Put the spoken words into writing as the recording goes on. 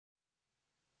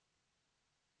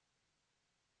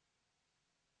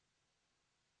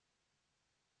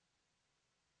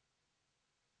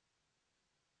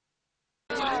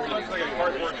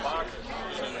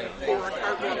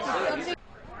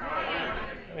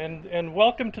And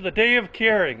welcome to the Day of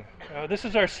Caring. This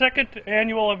is our second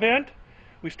annual event.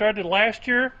 We started last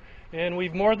year, and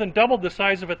we've more than doubled the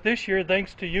size of it this year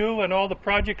thanks to you and all the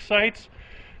project sites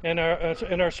and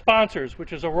our sponsors,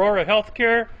 which is Aurora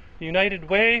Healthcare, United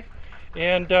Way,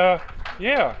 and and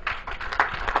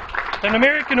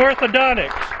American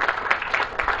Orthodontics.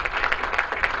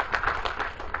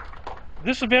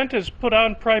 This event is put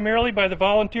on primarily by the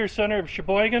Volunteer Center of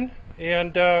Sheboygan,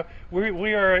 and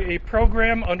we are a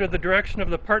program under the direction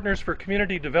of the Partners for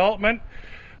Community Development.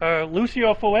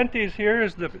 Lucio Fuentes here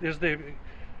is the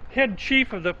head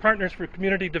chief of the Partners for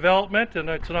Community Development, and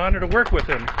it's an honor to work with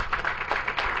him.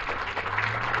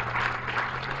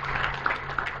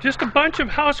 Just a bunch of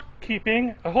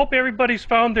housekeeping. I hope everybody's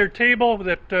found their table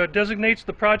that designates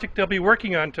the project they'll be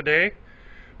working on today.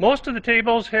 Most of the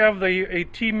tables have a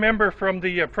team member from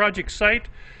the project site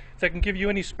that can give you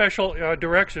any special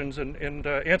directions and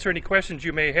answer any questions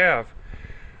you may have.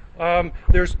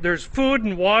 There's food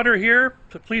and water here,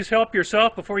 so please help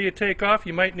yourself before you take off.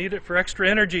 You might need it for extra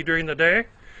energy during the day.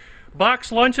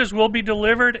 Box lunches will be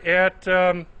delivered at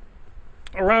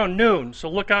around noon, so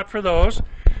look out for those.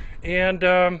 And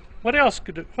what else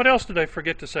did I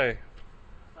forget to say?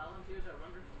 Volunteers are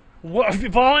wonderful.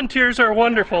 Volunteers are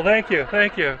wonderful. Thank you.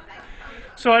 Thank you.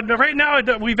 So right now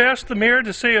we've asked the mayor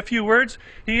to say a few words.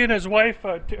 He and his wife,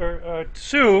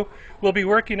 Sue, will be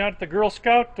working out the Girl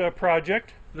Scout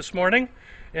project this morning,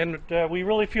 and we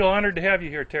really feel honored to have you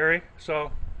here, Terry.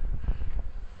 So.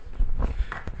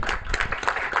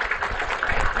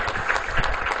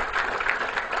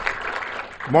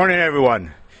 Good morning,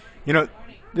 everyone. You know,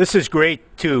 this is great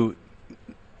too.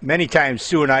 Many times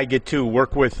Sue and I get to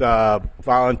work with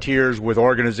volunteers, with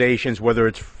organizations, whether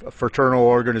it's fraternal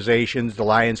organizations, the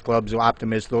Lions Clubs,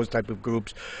 Optimists, those type of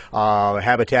groups,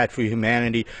 Habitat for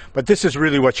Humanity. But this is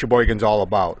really what Sheboygan's all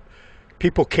about.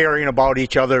 People caring about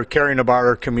each other, caring about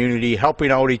our community,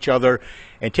 helping out each other,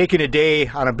 and taking a day,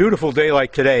 on a beautiful day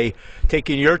like today,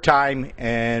 taking your time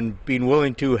and being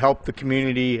willing to help the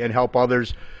community and help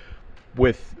others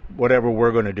with whatever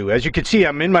we're going to do. As you can see,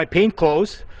 I'm in my paint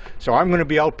clothes, so I'm going to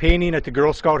be out painting at the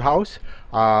Girl Scout house.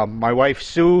 My wife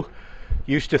Sue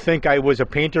used to think I was a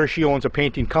painter. She owns a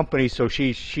painting company, so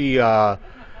she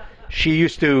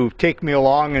used to take me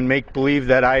along and make believe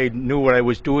that I knew what I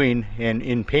was doing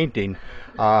in painting.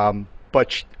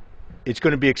 But it's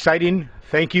going to be exciting.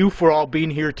 Thank you for all being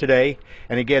here today.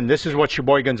 And again, this is what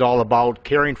Sheboygan's all about,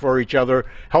 caring for each other,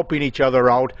 helping each other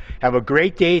out. Have a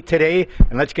great day today,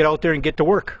 and let's get out there and get to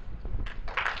work.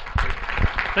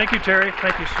 Thank you, Terry.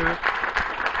 Thank you, Sue.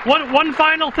 One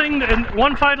final thing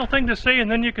to say,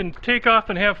 and then you can take off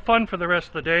and have fun for the rest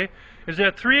of the day, is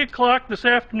at 3 o'clock this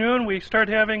afternoon we start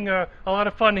having a lot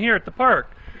of fun here at the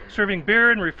park, serving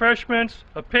beer and refreshments,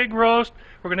 a pig roast.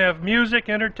 We're going to have music,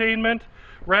 entertainment,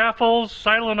 raffles,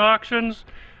 silent auctions,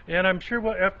 and I'm sure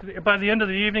by the end of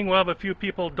the evening we'll have a few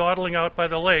people dawdling out by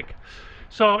the lake.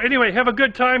 So anyway, have a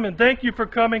good time, and thank you for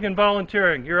coming and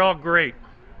volunteering. You're all great.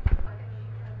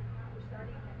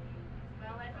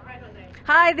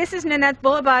 Hi, this is Nanette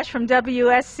Boulabash from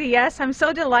WSCS. I'm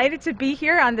so delighted to be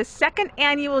here on the second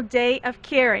annual Day of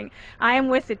Caring. I am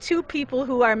with the two people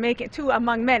who are making, two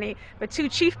among many, but two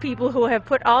chief people who have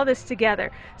put all this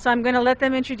together. So I'm going to let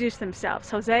them introduce themselves.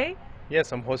 Jose?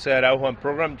 Yes, I'm Jose Araujo. I'm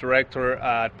Program Director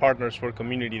at Partners for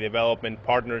Community Development.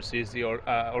 Partners is the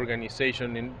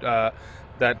organization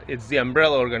that it's the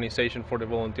umbrella organization for the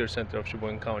Volunteer Center of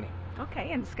Sheboygan County.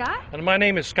 Okay, and Scott? And my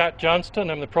name is Scott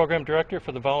Johnston. I'm the Program Director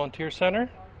for the Volunteer Center,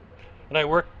 and I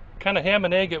work kind of ham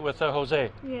and egg it with Jose.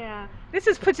 Yeah, this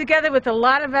is put together with a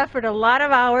lot of effort, a lot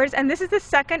of hours, and this is the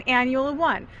second annual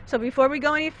one. So before we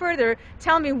go any further,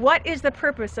 tell me, what is the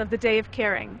purpose of the Day of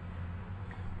Caring?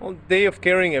 Well, Day of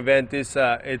Caring event is,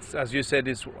 it's, as you said,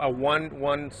 it's a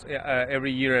once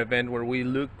every year event where we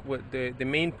look, the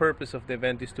main purpose of the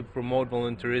event is to promote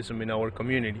volunteerism in our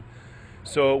community.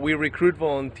 So we recruit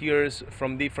volunteers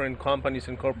from different companies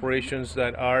and corporations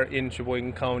that are in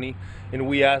Sheboygan County, and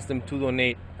we ask them to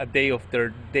donate a day of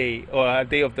their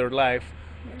life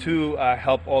to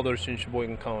help others in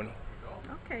Sheboygan County.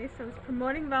 Okay, so it's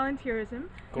promoting volunteerism.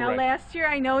 Correct. Now last year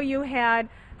I know you had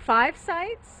 5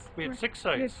 sites. We had 6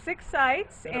 sites. You had 6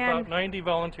 sites. And about 90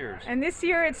 volunteers. And this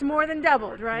year it's more than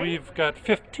doubled, right? We've got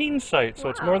 15 sites, so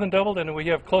wow. It's more than doubled, and we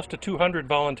have close to 200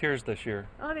 volunteers this year.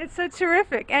 Oh, that's so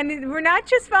terrific. And we're not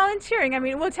just volunteering. I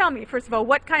mean, well, tell me, first of all,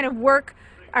 what kind of work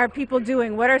are people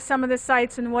doing? What are some of the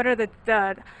sites, and what are the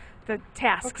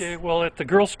tasks? Okay, well, at the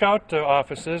Girl Scout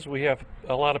offices, we have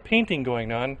a lot of painting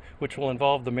going on, which will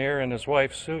involve the mayor and his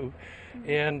wife, Sue.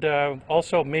 And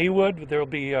also Maywood, there'll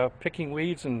be picking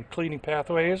weeds and cleaning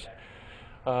pathways.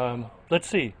 Let's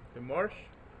see, The marsh.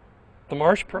 the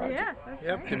Marsh Project. Yeah, that's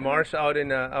Yep, right. the marsh out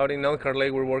in Elkhart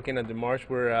Lake. We're working at the marsh.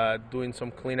 We're doing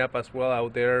some cleanup as well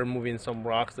out there, moving some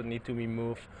rocks that need to be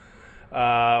moved.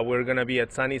 We're gonna be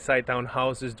at Sunnyside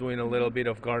Townhouses doing a little bit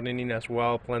of gardening as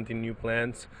well, planting new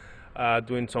plants,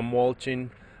 doing some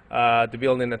mulching. The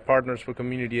building at Partners for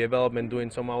Community Development,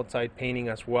 doing some outside painting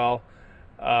as well.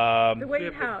 The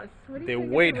Wade House. What do you The think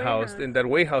of Wade House, and that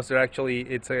Wade House, they're actually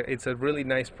it's a really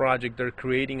nice project. They're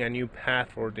creating a new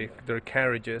path for their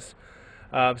carriages.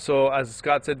 So as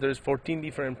Scott said, there's 14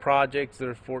 different projects.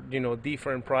 There's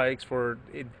different projects for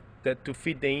it that to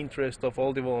fit the interest of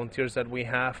all the volunteers that we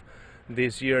have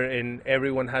this year, and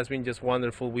everyone has been just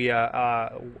wonderful. We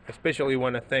especially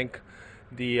want to thank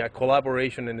the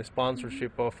collaboration and the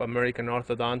sponsorship of American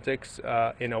Orthodontics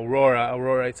in Aurora.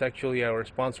 Aurora is actually our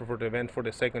sponsor for the event for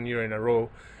the second year in a row,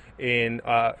 and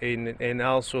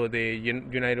also the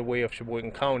United Way of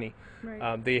Sheboygan County.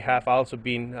 Right. They have also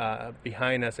been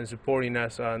behind us and supporting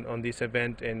us on this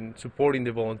event and supporting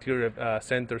the volunteer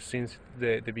center since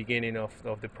the beginning of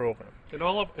the program. And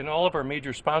all of our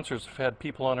major sponsors have had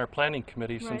people on our planning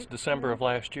committee since Right. December of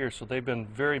last year, so they've been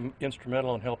very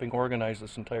instrumental in helping organize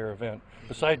this entire event,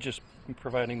 besides just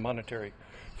providing monetary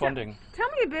funding. Tell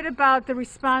me a bit about the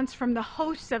response from the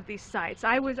hosts of these sites.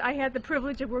 I had the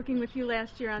privilege of working with you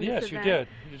last year on Yes, this you event.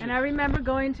 did. And I remember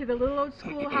going to the little old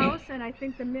schoolhouse, and I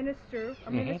think the minister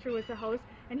was the host,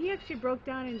 and he actually broke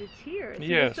down into tears. He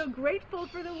Yes. was so grateful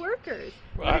for the workers.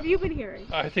 Well, What have you been hearing?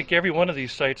 I think every one of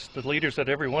these sites, the leaders at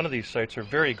every one of these sites are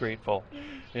very grateful.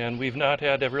 And we've not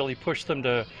had to really push them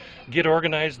to get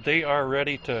organized. They are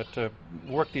ready to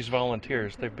work these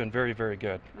volunteers. They've been very, very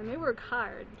good. And they work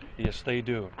hard. Yes, they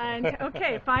do. And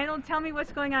okay, tell me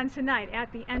what's going on tonight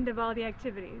at the end of all the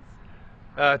activities.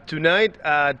 Tonight,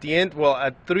 at the end,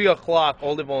 at 3 o'clock,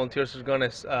 all the volunteers are going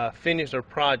to finish their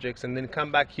projects and then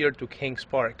come back here to Kings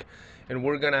Park. And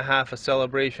we're going to have a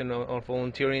celebration of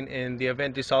volunteering, and the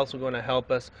event is also going to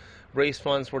help us raise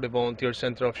funds for the Volunteer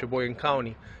Center of Sheboygan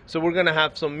County. So we're going to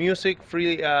have some music,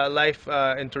 free live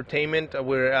entertainment.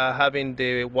 We're having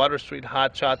the Water Street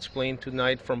Hot Shots playing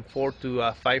tonight from 4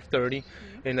 to 5:30.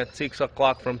 And at 6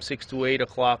 o'clock, from 6 to 8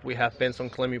 o'clock, we have Benson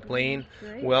Clemmy playing.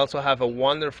 Great. We also have a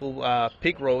wonderful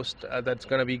pig roast that's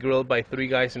going to be grilled by 3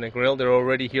 guys in a grill. They're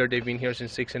already here. They've been here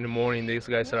since 6 in the morning. These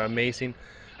guys are amazing.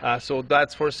 So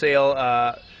that's for sale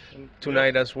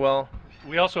tonight as well.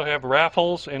 We also have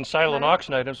raffles and silent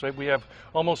auction items. We have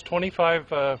almost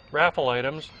 25 raffle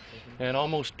items and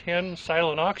almost 10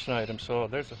 silent auction items. So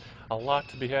there's a lot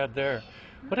to be had there.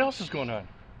 What else is going on?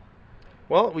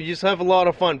 Well, we just have a lot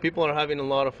of fun. People are having a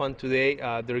lot of fun today.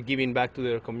 They're giving back to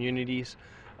their communities,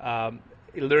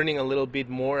 learning a little bit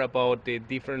more about the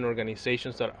different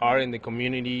organizations that are in the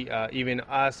community. Even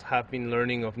us have been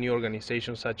learning of new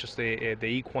organizations such as the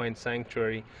Equine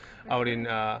Sanctuary out in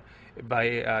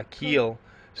by Kiel,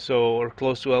 or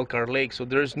close to Elkhart Lake. So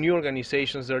there's new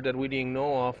organizations there that we didn't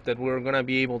know of that we're going to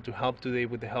be able to help today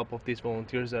with the help of these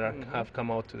volunteers that have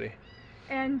come out today.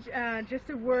 And just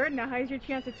a word, now here's your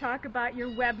chance to talk about your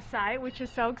website, which is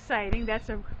so exciting. That's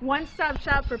a one-stop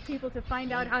shop for people to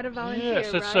find out how to volunteer,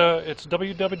 Yes, it's right? it's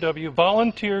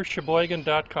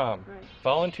www.volunteersheboygan.com. Right.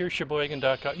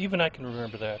 Volunteersheboygan.com. Even I can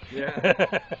remember that. Yeah.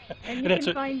 And you it's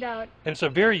can find out. And it's a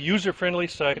very user-friendly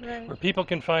site Right. where people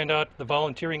can find out the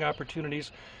volunteering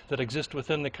opportunities that exist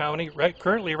within the county.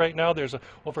 Currently, right now, there's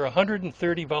over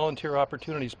 130 volunteer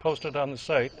opportunities posted on the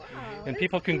site, and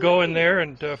people can go in there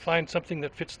and find something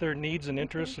that fits their needs and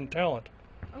interests and talent.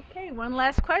 Okay, one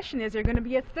last question. Is there going to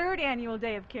be a third annual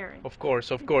Day of Caring? Of course.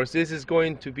 This is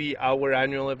going to be our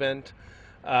annual event,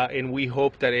 and we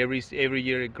hope that every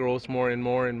year it grows more and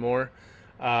more and more.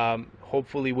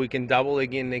 Hopefully we can double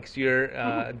again next year,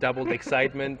 double the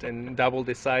excitement and double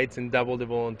the sites and double the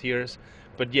volunteers.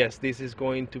 But yes, this is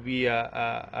going to be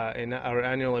our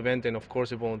annual event, and of course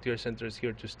the Volunteer Center is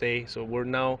here to stay. So we're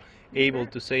now able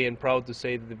to say and proud to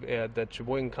say that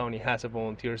Sheboygan County has a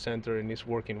Volunteer Center and is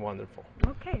working wonderful.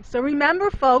 Okay, so remember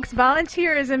folks,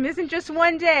 volunteerism isn't just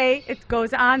one day, it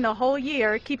goes on the whole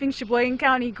year, keeping Sheboygan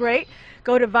County great.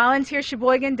 Go to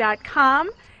volunteersheboygan.com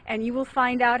and you will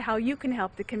find out how you can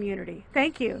help the community.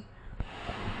 Thank you.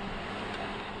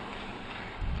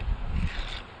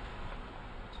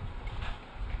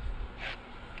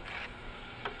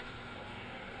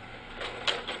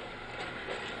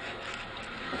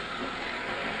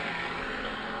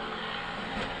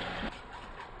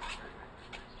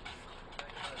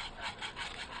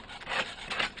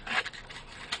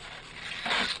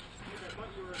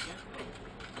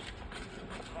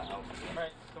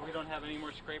 Right, so we don't have any more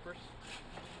sewer scrapers?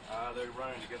 They're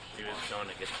running to get She was going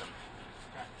to get some.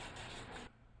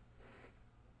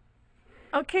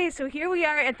 Okay, so here we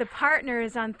are at the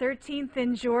Partners on 13th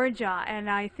in Georgia, and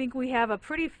I think we have a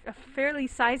fairly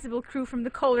sizable crew from the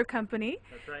Kohler Company.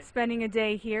 That's right. Spending a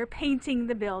day here painting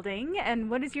the building. And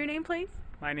what is your name, please?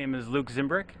 My name is Luke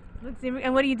Zimbrick. Luke Zimmer.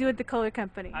 And what do you do at the Kohler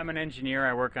Company? I'm an engineer.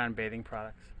 I work on bathing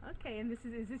products. Okay, and is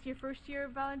this your first year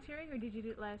of volunteering, or did you do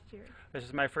it last year? This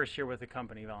is my first year with the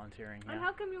company volunteering. And Yeah.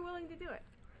 how come you're willing to do it?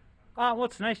 Well,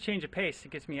 it's a nice change of pace.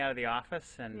 It gets me out of the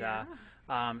office, and Yeah.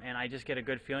 and I just get a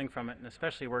good feeling from it, and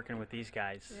especially working with these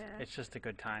guys. Yeah. It's just a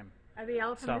good time. Are they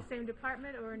all from So, the same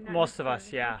department, or not? most of us,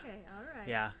 necessarily? yeah. Okay, all right.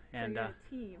 Yeah, So and you're a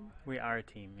team. we are a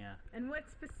team, yeah. And what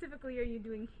specifically are you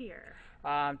doing here?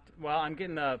 Well, I'm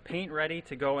getting the paint ready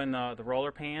to go in the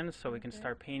roller pans so we can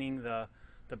start painting the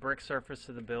brick surface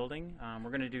of the building. We're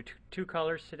going to do two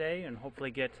colors today and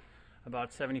hopefully get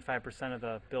about 75% of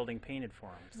the building painted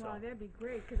for them. So. Wow, that'd be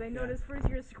great, because I noticed first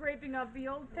you're scraping off the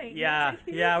old paint. Yeah, That's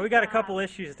a yeah, huge we got a job. couple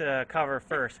issues to cover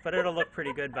first, but it'll look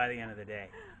pretty good by the end of the day.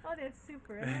 Oh, that's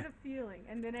super. I had a feeling.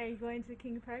 And then are you going to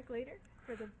King Park later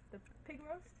for the pig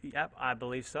roast? Yep, I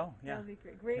believe so, yeah. That'll be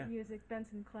great. Great Yeah. music,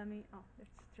 Benson Clemmy. Oh, that's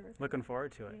terrific. Looking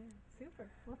forward to it. Yeah, super.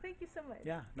 Well, thank you so much.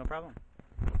 Yeah, no problem.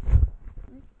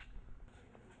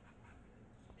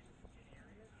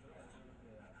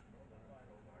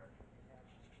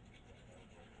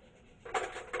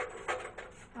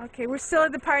 Okay, we're still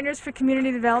at the Partners for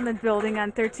Community Development building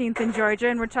on 13th in Georgia,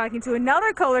 and we're talking to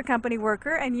another Kohler Company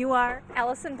worker, and you are?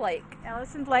 Allison Blake.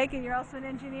 Allison Blake, and you're also an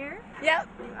engineer? Yep.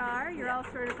 You are? You're all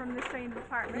sort of from the same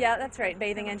department? Yeah, that's right.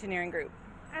 Bathing Engineering Group.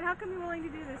 And how come you're willing to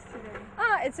do this today?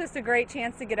 It's just a great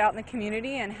chance to get out in the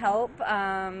community and help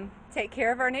take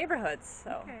care of our neighborhoods.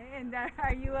 So, Okay, and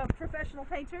are you a professional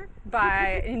painter?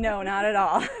 no, not at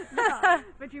all. No,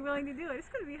 but you're willing to do it. It's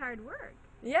going to be hard work.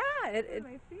 Yeah, It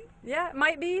might be. yeah, it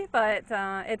might be, but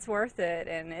it's worth it,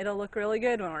 and it'll look really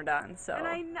good when we're done. So.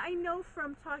 And I know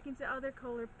from talking to other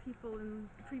Kohler people in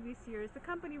previous years, the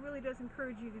company really does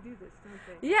encourage you to do this,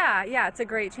 don't they? Yeah, it's a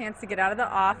great chance to get out of the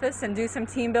office and do some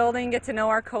team building, get to know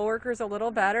our coworkers a little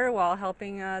better while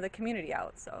helping the community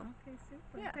out. So. Okay,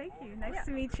 super. Yeah. Thank you. Nice Yeah.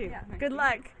 to meet you. Yeah, nice Good to meet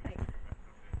luck. you. Thanks.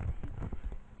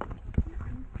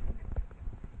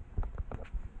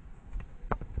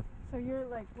 So you're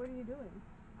like, what are you doing?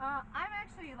 I'm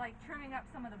actually like trimming up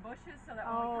some of the bushes so that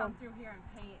when Oh. we come through here and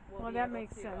paint, we'll Well, be that able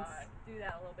makes to sense. do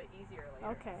that a little bit easier later.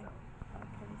 Okay. So.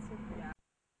 Okay, super. Yeah.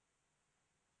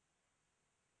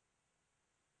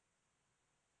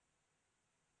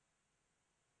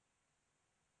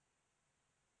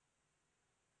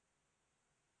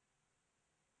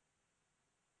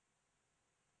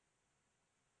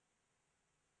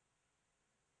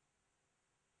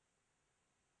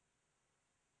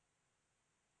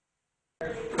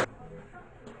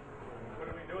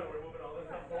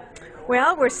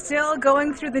 Well, we're still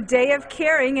going through the Day of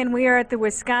Caring, and we are at the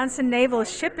Wisconsin Naval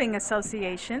Shipping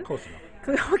Association.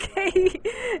 Okay,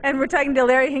 and we're talking to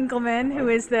Larry Hinkleman, who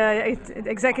is the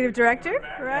executive director,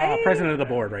 right? President of the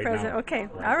board right President. now. Okay,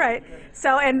 all right.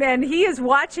 So, and he is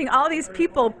watching all these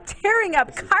people tearing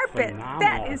up carpet. That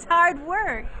phenomenal. is hard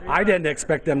work. I didn't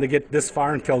expect them to get this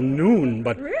far until noon,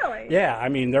 but Really? yeah, I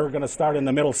mean, they're going to start in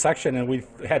the middle section, and we've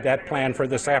had that planned for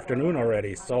this afternoon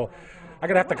already. So I'm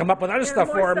going to have to come up with other There's stuff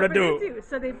more for them to stuff do.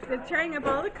 So they're tearing up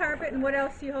all the carpet, and what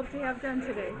else do you hope to have done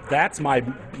today? That's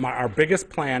our biggest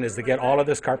plan is to get all of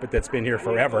this carpet that's been here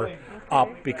forever up,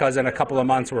 because in a couple of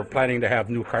months we're planning to have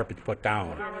new carpet put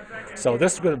down. So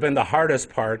this would have been the hardest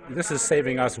part. This is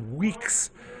saving us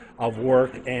weeks of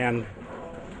work and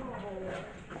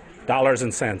dollars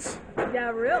and cents. Yeah,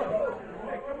 really.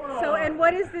 So, and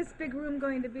what is this big room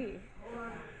going to be?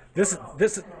 This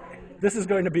is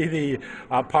going to be the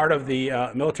part of the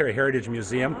Military Heritage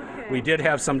Museum. Okay. We did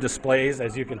have some displays,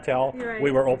 as you can tell. You're right.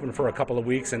 We were open for a couple of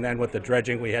weeks, and then with the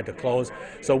dredging we had to close.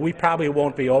 So we probably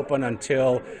won't be open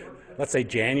until, let's say,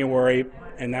 January,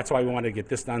 and that's why we wanted to get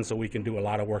this done so we can do a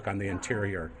lot of work on the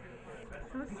interior.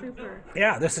 Oh, super.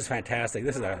 Yeah, this is fantastic.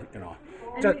 This is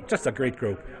just a great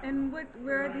group. And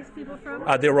where are these people from?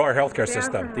 The Aurora Healthcare They are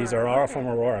System. from These Aurora. are all Okay. from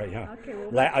Aurora, yeah. Okay,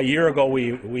 well, A year ago,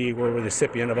 we were the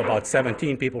recipient of about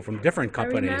 17 people from different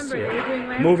companies. remember, you were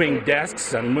doing moving landscaping.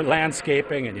 desks and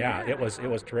landscaping, and yeah, it was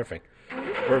terrific.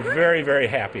 We're very, very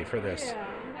happy for this.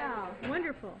 Yeah,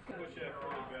 wonderful.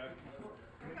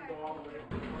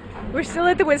 We're still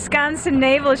at the Wisconsin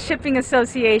Naval Shipping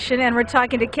Association, and we're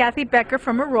talking to Kathy Becker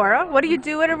from Aurora. What do you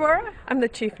do at Aurora? I'm the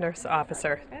chief nurse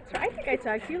officer. That's right. I think I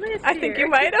talked to you last year. I think you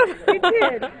might have. You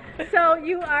did. So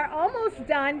you are almost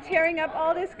done tearing up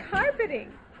all this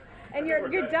carpeting. And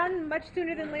you're done much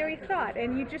sooner than Larry thought.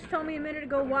 And you just told me a minute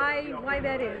ago why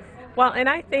that is. Well, and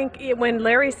I think when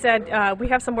Larry said we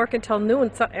have some work until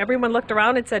noon, so everyone looked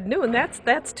around and said, noon,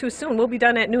 that's too soon. We'll be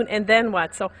done at noon, and then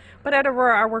what? So, but at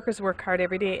Aurora, our workers work hard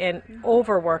every day and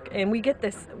overwork, and we get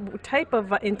this type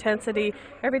of intensity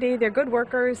every day. They're good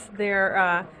workers,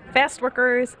 they're fast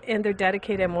workers, and they're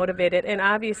dedicated and motivated, and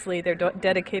obviously they're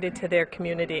dedicated to their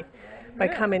community by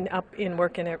coming up and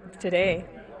working today.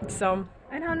 So.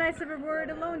 And how nice of Aurora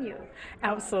to loan you.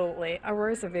 Absolutely.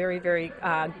 Aurora is a very, very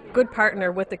good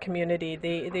partner with the community.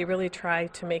 They really try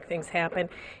to make things happen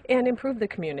and improve the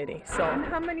community. So. And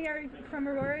how many are from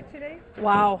Aurora today?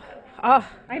 Wow. Oh,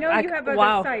 I know you have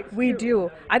other sites, we too.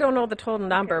 do. I don't know the total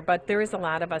number, but there is a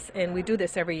lot of us, and we do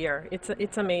this every year.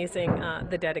 It's amazing,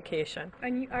 the dedication.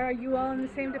 And are you all in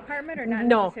the same department or not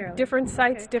No, necessarily? different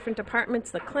sites, different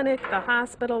departments, the clinic, the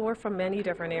hospital. We're from many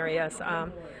different areas.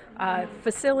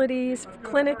 Facilities,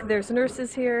 clinic, there's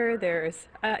nurses here, there's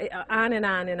on and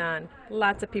on and on.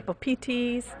 Lots of people,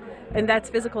 PTs, and that's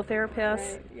physical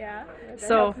therapists. Yeah.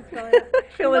 So,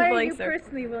 Why are you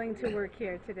personally willing to work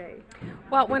here today?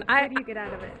 Well, What do you get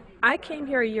out of it? I came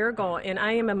here a year ago, and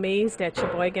I am amazed at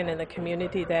Sheboygan and the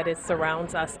community that it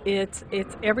surrounds us. It's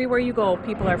everywhere you go.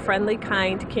 People are friendly,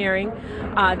 kind, caring.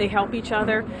 They help each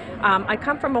other. I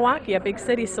come from Milwaukee, a big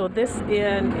city, so this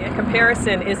in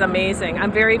comparison is amazing.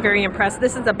 I'm very, very impressed.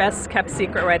 This is the best kept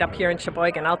secret right up here in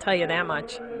Sheboygan, I'll tell you that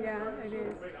much. Yeah, it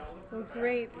is. Well,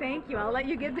 great. Thank you. I'll let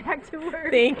you get back to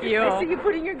work. Thank you. I see you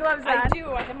putting your gloves on. I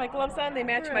do. I have my gloves on. They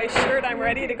match my shirt. I'm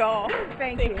ready to go.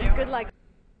 Thank you. Good luck.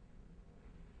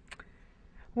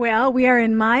 Well, we are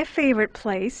in my favorite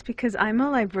place because I'm a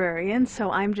librarian,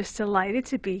 so I'm just delighted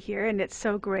to be here, and it's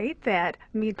so great that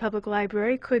Mead Public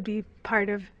Library could be part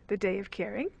of the Day of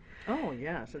Caring. Oh,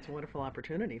 yes, it's a wonderful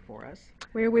opportunity for us.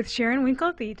 We're with Sharon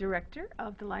Winkle, the director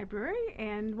of the library,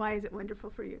 and why is it wonderful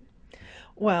for you?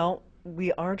 Well,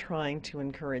 we are trying to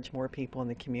encourage more people in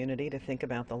the community to think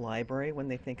about the library when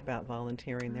they think about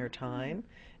volunteering their time.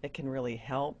 It can really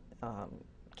help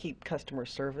keep customer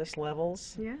service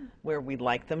levels where we'd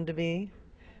like them to be.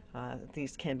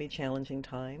 These can be challenging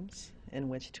times in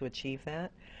which to achieve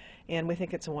that. And we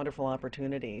think it's a wonderful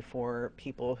opportunity for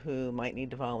people who might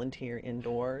need to volunteer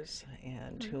indoors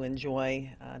and who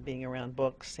enjoy being around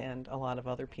books, and a lot of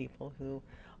other people who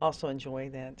also enjoy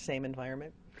that same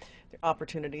environment. There are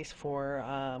opportunities for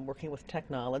working with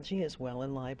technology as well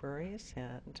in libraries,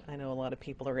 and I know a lot of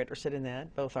people are interested in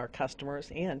that, both our customers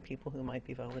and people who might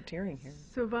be volunteering here.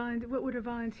 So what would a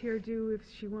volunteer do if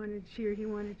she or he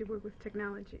wanted to work with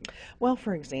technology? Well,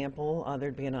 for example,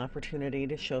 there'd be an opportunity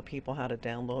to show people how to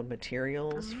download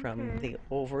materials from the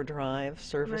Overdrive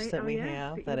service that we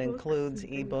have that includes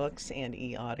e-books and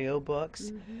e-audio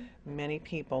books. Many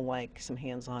people like some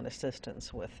hands-on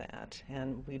assistance with that,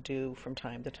 and we do from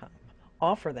time to time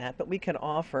offer that, but we could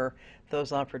offer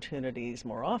those opportunities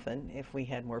more often if we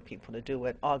had more people to do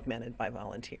it, augmented by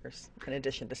volunteers in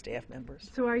addition to staff members.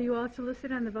 So are you also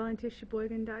listed on the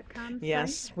volunteersheboygan.com site?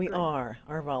 Yes, we are.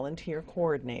 Our volunteer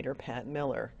coordinator, Pat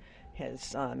Miller,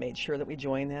 has made sure that we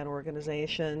join that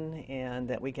organization and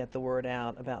that we get the word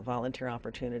out about volunteer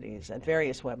opportunities at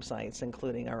various websites,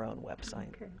 including our own website.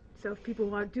 Okay. So if people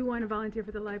do want to volunteer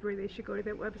for the library, they should go to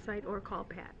that website or call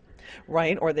Pat.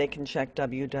 Right, or they can check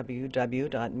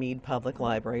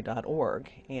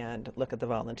www.meadpubliclibrary.org and look at the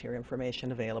volunteer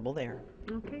information available there.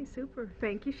 Okay, super.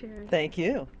 Thank you, Sharon. Thank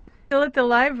you. Still at the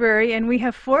library, and we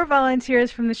have 4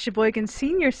 volunteers from the Sheboygan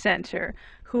Senior Center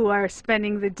who are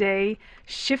spending the day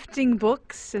shifting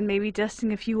books and maybe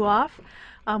dusting a few off.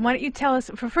 Why don't you tell us,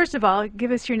 first of all,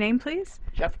 give us your name, please?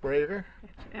 Jeff Braver.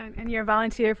 And you're a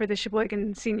volunteer for the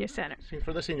Sheboygan Senior Center.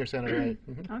 For the Senior Center, right.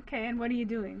 Okay, and what are you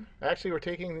doing? Actually, we're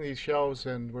taking these shelves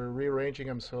and we're rearranging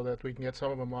them so that we can get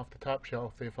some of them off the top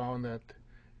shelf. They found that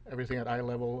everything at eye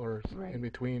level or in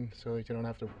between, so that you don't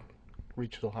have to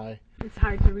reach so high. It's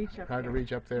hard to reach up there. Hard to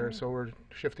reach up there, so we're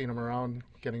shifting them around,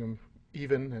 getting them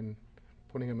even, and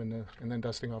putting them in the, and then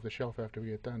dusting off the shelf after we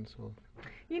get done. So,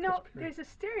 you know, there's a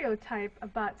stereotype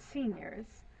about seniors.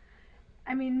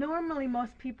 I mean, normally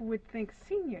most people would think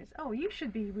seniors, oh, you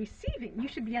should be receiving, you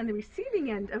should be on the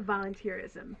receiving end of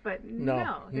volunteerism, but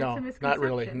no, that's a misconception. Not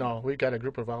really. No, we've got a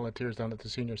group of volunteers down at the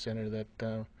Senior Center that,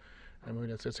 I mean,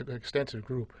 it's an extensive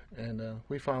group, and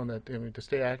we found that, I mean, to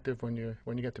stay active when you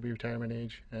get to be retirement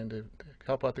age and to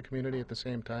help out the community at the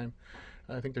same time,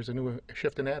 I think there's a new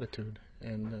shift in attitude,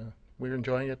 and we're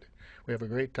enjoying it. We have a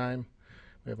great time.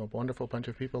 We have a wonderful bunch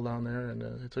of people down there, and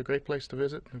it's a great place to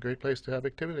visit, a great place to have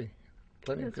activity.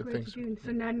 Plenty of good things.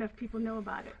 So not enough people know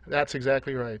about it. That's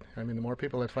exactly right. I mean, the more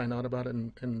people that find out about it,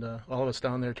 and all of us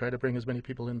down there try to bring as many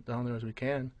people in down there as we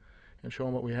can, and show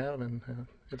them what we have, and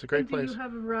it's a great place. Do you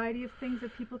have a variety of things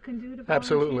that people can do to volunteer?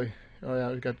 Absolutely. Oh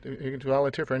yeah, you can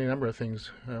volunteer for any number of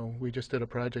things. We just did a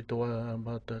project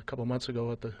about a couple months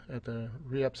ago at the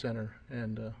re-up center,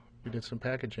 and we did some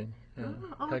packaging,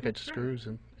 package screws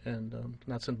and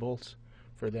nuts and bolts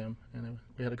for them, and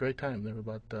we had a great time. There were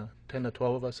about 10 to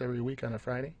 12 of us every week on a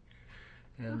Friday,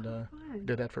 and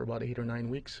did that for about 8 or 9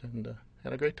 weeks, and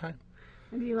had a great time.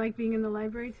 And do you like being in the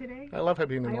library today? I love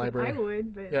being in the library. I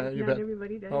would, but yeah, you not bet.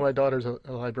 Everybody does. Well, my daughter's a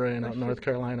librarian out in North she?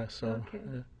 Carolina, so Okay.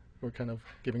 we're kind of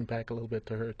giving back a little bit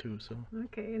to her too. So.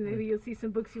 Okay, and maybe you'll see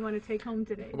some books you want to take home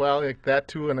today. Well, like that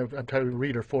too, and I'm trying to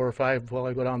read her 4 or 5 while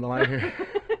I go down the line here.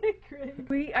 Great.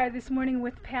 We are this morning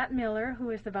with Pat Miller, who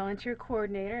is the volunteer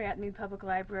coordinator at Mead Public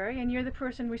Library, and you're the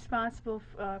person responsible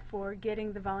for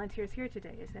getting the volunteers here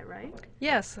today. Is that right?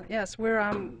 Yes, yes.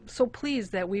 We're so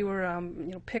pleased that we were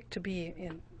picked to be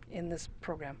in this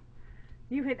program.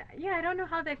 I don't know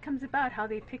how that comes about, how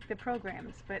they pick the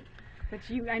programs, but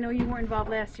I know you weren't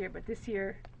involved last year, but this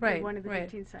year you're one of the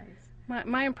 15 sites.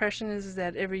 My impression is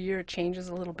that every year it changes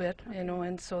a little bit,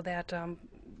 and so that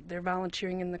they're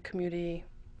volunteering in the community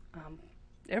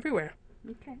everywhere.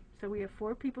 Okay, so we have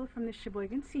 4 people from the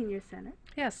Sheboygan Senior Center.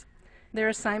 Yes, their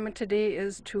assignment today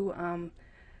is to,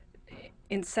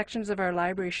 in sections of our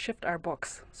library, shift our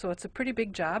books. So it's a pretty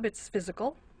big job. It's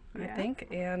physical, I think,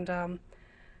 and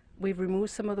we've removed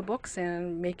some of the books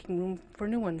and making room for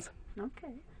new ones.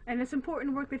 Okay, and it's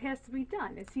important work that has to be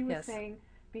done, as he was saying,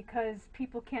 because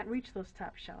people can't reach those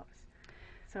top shelves.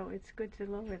 So it's good to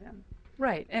lower them.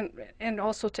 Right, and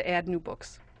also to add new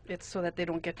books. It's so that they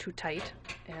don't get too tight,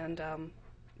 and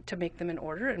to make them in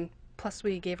order. And plus,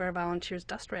 we gave our volunteers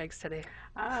dust rags today.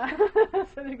 So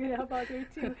they're going to help out there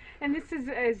too. And this is,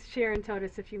 as Sharon told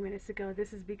us a few minutes ago,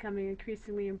 this is becoming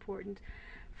increasingly important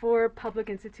for public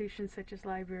institutions such as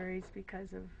libraries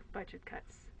because of budget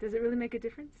cuts. Does it really make a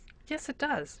difference? Yes, it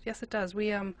does. Yes, it does.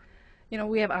 We,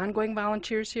 we have ongoing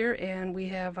volunteers here, and we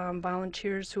have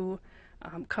volunteers who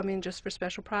come in just for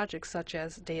special projects, such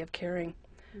as Day of Caring.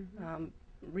 Mm-hmm.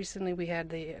 Recently, we had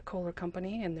the Kohler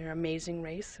Company and their amazing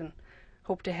race, and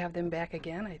hope to have them back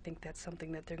again. I think that's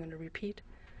something that they're going to repeat.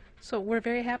 So we're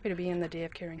very happy to be in the Day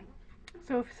of Caring.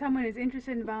 So if someone is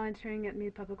interested in volunteering at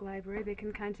Mead Public Library, they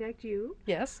can contact you.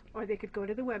 Yes. Or they could go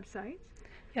to the website.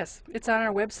 Yes, it's on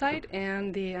our website,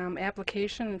 and the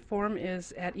application form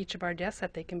is at each of our desks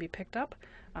that they can be picked up.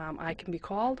 I can be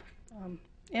called,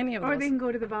 any of those. Or they can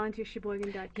go to the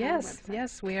volunteersheboygan.com Yes, website.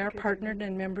 yes, we are partnered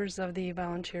and members of the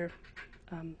volunteer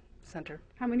center.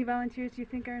 How many volunteers do you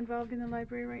think are involved in the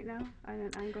library right now on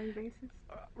an ongoing basis?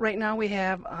 Right now we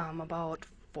have about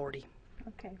 40.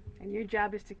 Okay, and your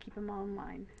job is to keep them all in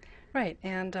line. Right,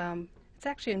 and it's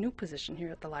actually a new position here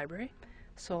at the library.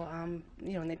 So, and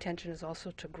the intention is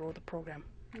also to grow the program.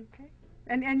 Okay.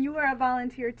 And you are a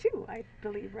volunteer too, I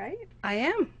believe, right? I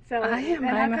am. So I am.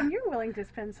 And how come you're willing to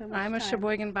spend so much time? I'm a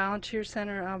Sheboygan Volunteer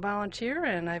Center volunteer,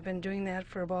 and I've been doing that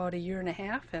for about 1.5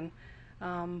 years.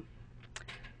 And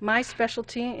my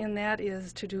specialty in that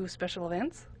is to do special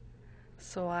events.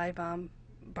 So I've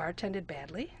bartended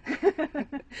badly.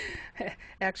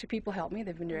 Actually, people help me.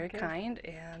 They've been very kind,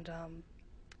 and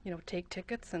take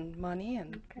tickets and money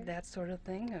and that sort of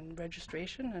thing, and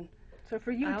registration. And so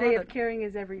for you, Day of Caring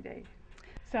is every day.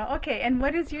 So, okay, and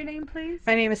what is your name, please?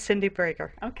 My name is Cindy Brager.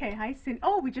 Okay, hi, Cindy.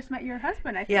 Oh, we just met your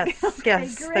husband, I think. Yes, okay,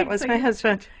 yes, great. that was my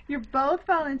husband. You're both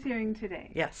volunteering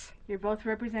today. Yes. You're both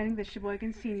representing the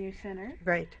Sheboygan Senior Center.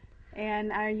 Right.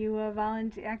 And are you a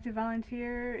active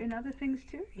volunteer in other things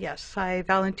too? Yes, I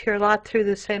volunteer a lot through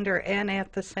the center and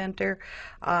at the center.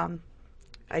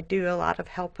 I do a lot of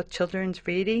help with children's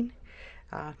reading.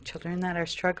 Children that are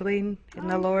struggling in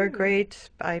the lower grades,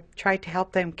 I try to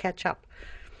help them catch up.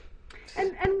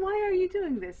 And why are you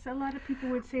doing this? A lot of people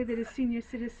would say that a senior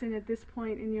citizen at this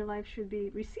point in your life should be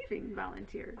receiving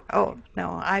volunteer. Oh,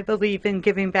 no, I believe in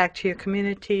giving back to your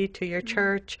community, to your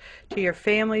church, to your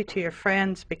family, to your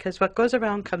friends, because what goes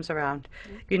around comes around.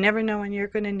 You never know when you're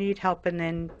going to need help, and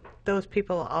then those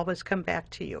people will always come back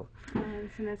to you.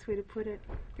 That's a nice way to put it.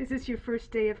 Is this your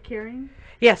first day of caring?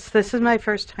 Yes, this is my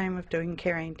first time of doing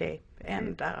Caring Day,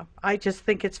 and I just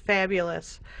think it's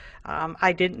fabulous.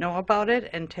 I didn't know about it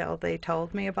until they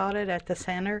told me about it at the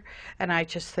center, and I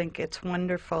just think it's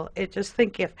wonderful. I just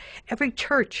think if every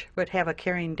church would have a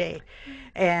Caring Day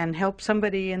and help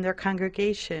somebody in their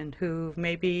congregation who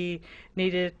maybe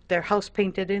needed their house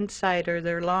painted inside or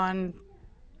their lawn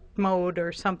mode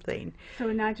or something.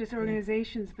 So not just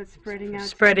organizations, but spreading out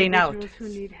Spreading to out.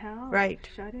 individuals who need help, Right.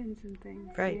 shut-ins and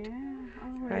things. Right. Yeah.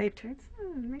 Oh, Right. It's,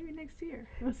 maybe next year.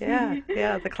 We'll see.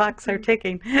 Yeah, the clocks are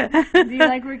ticking. Do you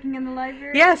like working in the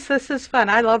library? Yes, this is fun.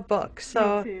 I love books.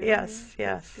 So too. yes.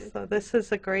 So this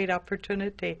is a great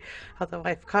opportunity. Although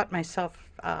I've caught myself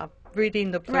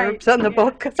reading the blurbs on the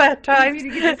book at times. Easy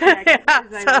to get distracted,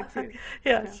 as I would too.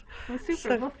 Yes. Well, super.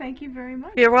 So- Well, thank you very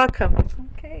much. You're welcome.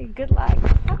 Okay, good luck.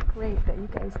 How great that you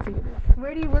guys do this.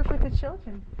 Where do you work with the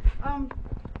children?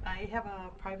 I have a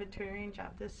private tutoring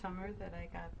job this summer that I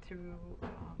got through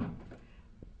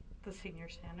the senior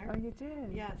center. Oh, you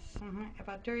did? Yes.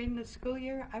 About during the school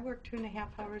year, I work 2.5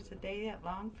 hours a day at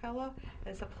Longfellow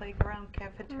as a playground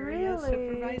cafeteria Really?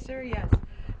 supervisor. Yes.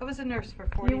 I was a nurse for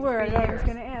 43 You were. years. I was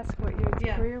going to ask what your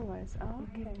Yeah. career was. Oh,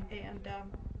 okay. And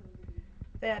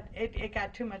that it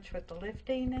got too much with the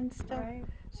lifting and stuff. Right.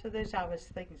 So there's always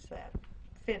things that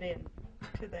fit in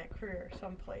to that career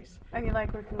someplace. And you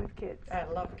like working with kids? I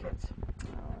love kids.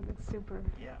 Oh, that's super.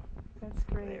 Yeah. That's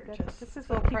great. They're That's, just this is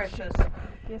so what keeps precious. you-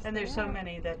 Yes, And they there's so are.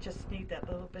 many that just need that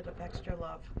little bit of extra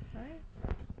love. Right.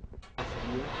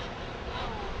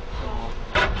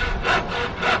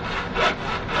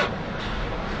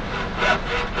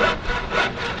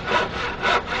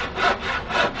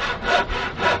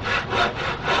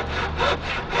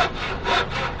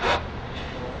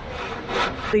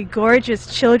 The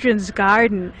gorgeous children's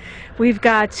garden. We've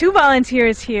got 2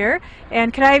 volunteers here,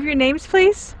 and can I have your names,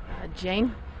 please?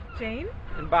 Jane. Jane.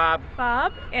 And Bob.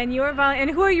 Bob, and and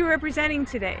who are you representing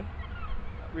today?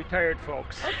 Retired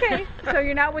folks. Okay, so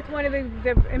you're not with one of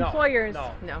the employers.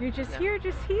 no, You're just no. here,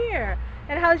 just here.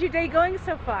 And how's your day going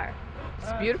so far?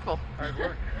 It's beautiful. Hard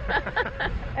work.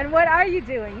 And what are you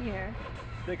doing here?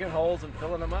 Digging holes and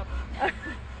filling them up.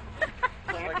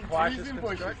 Like Quash's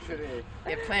today.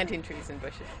 Yeah, planting trees and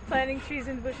bushes. Planting trees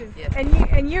and bushes. Yes.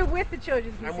 And you're with the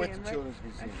Children's Museum, I'm with the right? Children's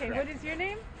Museum, Okay, correct. what is your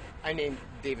name? I named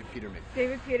David Peterman.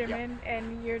 David Peterman,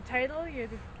 and your title? You're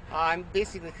the I'm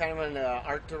basically kind of an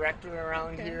art director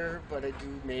around Okay. here, but I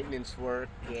do maintenance work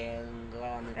and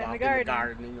I'm involved in the garden.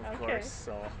 gardening, of Okay. course.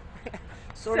 So,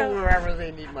 sort of wherever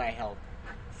they need my help.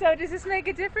 So does this make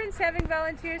a difference having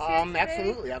volunteers here today?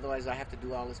 Absolutely. Otherwise, I have to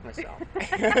do all this myself.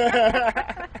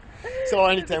 So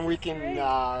anytime we can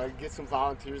get some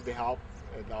volunteers to help,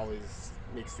 it always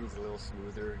makes things a little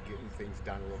smoother, getting things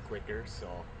done a little quicker. So,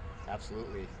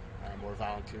 absolutely, more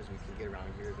volunteers we can get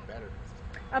around here, the better.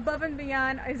 Above and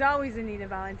Beyond is always in need of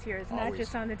volunteers, not Always.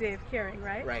 just on the Day of Caring,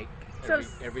 right? Right. So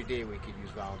Every day we could use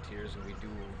volunteers, and we do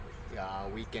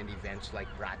weekend events like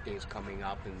Brat Days coming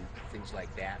up and things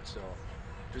like that. So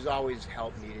there's always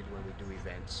help needed when we do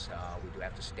events. We do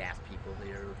have to staff people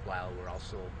here while we're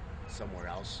also somewhere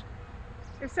else.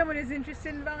 if someone is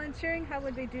interested in volunteering, how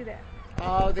would they do that?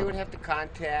 They would have to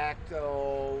contact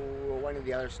one of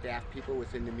the other staff people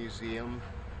within the museum.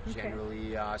 Okay.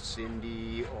 Generally,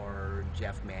 Cindy or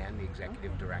Jeff Mann, the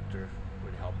executive director,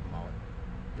 would help them out.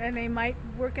 And they might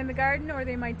work in the garden, or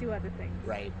they might do other things.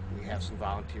 Right. We have some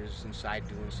volunteers inside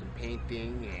doing some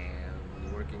painting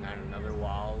and working on another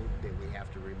wall that we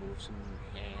have to remove some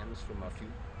hands from a few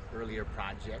earlier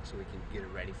projects so we can get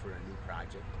it ready for a new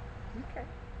project. Okay.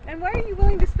 And why are you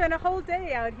willing to spend a whole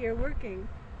day out here working?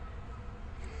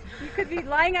 You could be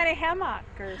lying on a hammock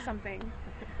or something.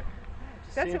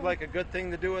 Seemed like a good thing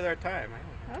to do with our time.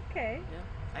 Okay.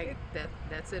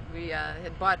 That's it. We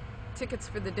had bought tickets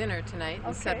for the dinner tonight and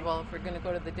Okay. said, well, if we're going to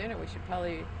go to the dinner, we should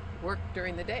probably work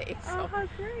during the day. Oh, how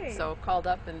great. So called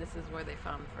up, and this is where they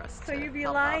found for us So to you're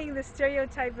help out. belying the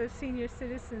stereotype of senior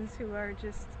citizens who are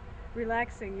just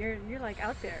relaxing. You're like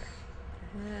out there.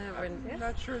 I'm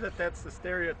not sure that that's the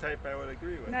stereotype I would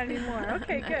agree with. Not anymore.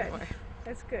 Okay, Not good. anymore.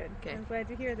 That's good. Okay. I'm glad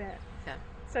to hear that. Yeah.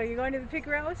 So you're going to the pig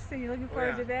roast, and you're looking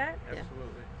forward to that?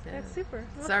 Absolutely. That's super. Well,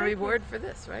 It's our thank you. reward for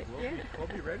this, right? We'll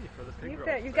be ready for the pig You roast.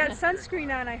 bet. You've got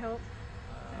sunscreen on, I hope.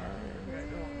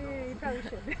 You probably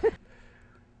should.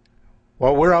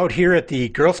 Well, we're out here at the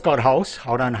Girl Scout house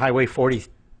out on Highway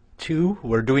 42.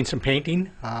 We're doing some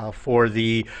painting for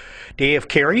the Day of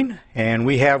Caring, and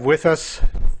we have with us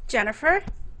Jennifer,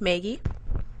 Maggie,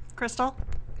 Crystal,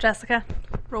 Jessica,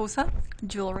 Rosa,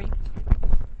 Jewelry,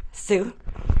 Sue.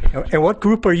 And what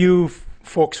group are you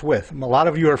folks with? A lot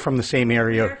of you are from the same We're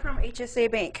area. from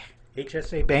HSA Bank.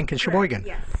 HSA Bank in Sheboygan.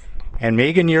 Yes. And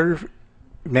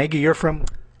Maggie, you're from?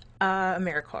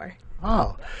 AmeriCorps.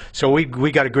 Oh, so we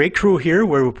got a great crew here.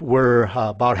 We're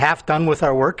about half done with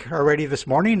our work already this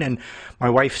morning, and my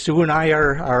wife Sue and I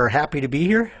are happy to be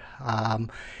here.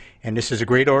 And this is a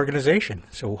great organization.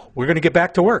 So we're going to get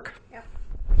back to work.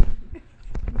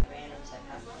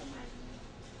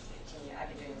 I've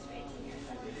been doing this for 18 years,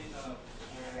 and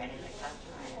I ran into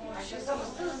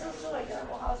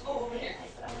As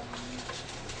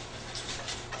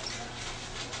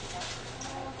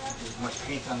much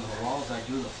paint on the walls as I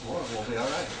do the floor, we'll be all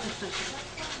right.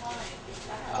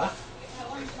 Huh?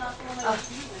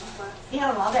 See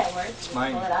how well that works? It's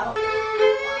mine. Pull it out.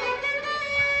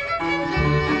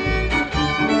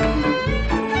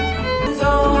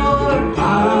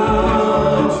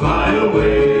 I'll fly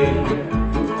away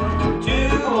to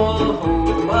a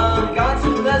home on God's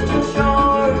celestial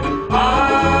shore.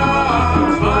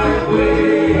 I'll fly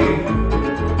away.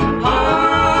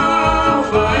 I'll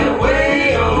fly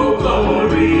away, oh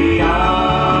glory.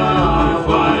 I'll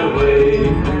fly away.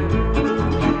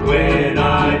 When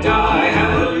I die,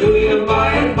 hallelujah,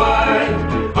 by and by,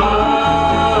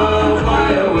 I'll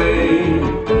fly away.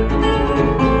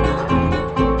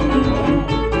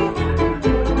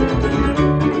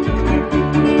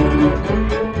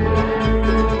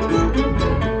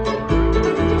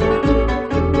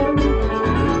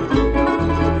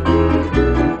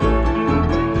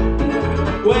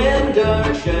 When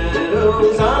dark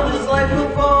shadows on this life will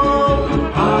fall,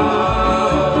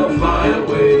 I'll fly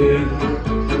away.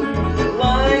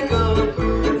 Like a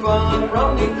bird far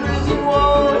from the prison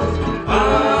walls,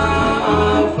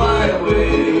 I'll fly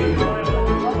away.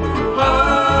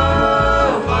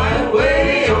 I'll fly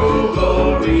away, oh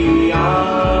glory,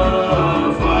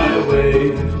 I'll fly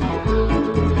away.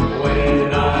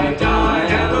 When I die,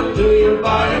 hallelujah,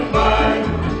 by and by,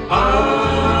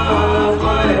 I'll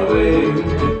fly away.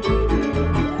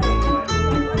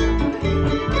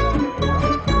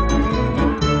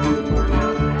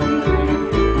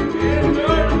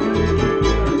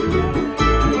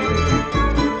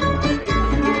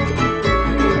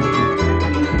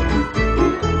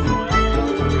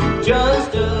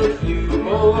 Just a few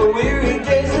more weary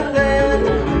days and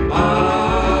then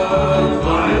I'll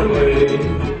fly away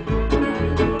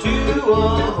to a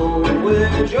home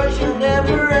where joy shall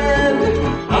never end.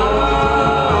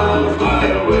 I'll fly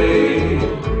away.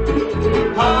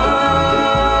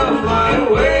 I'll fly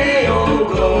away, oh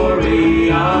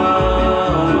glory,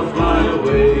 I'll fly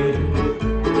away.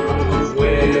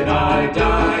 When I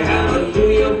die,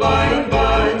 hallelujah, by and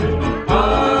by,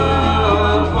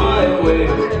 I'll fly away.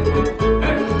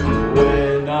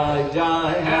 When I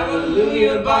die,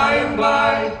 hallelujah, by and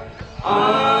by,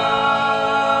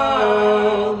 I'll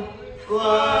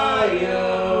fly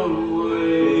away.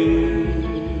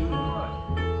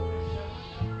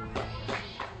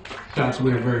 Guys,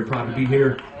 we are very proud to be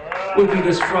here with you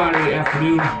this Friday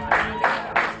afternoon.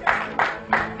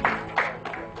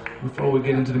 Before we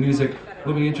get into the music,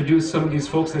 let me introduce some of these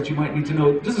folks that you might need to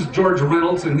know. This is George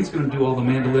Reynolds, and he's going to do all the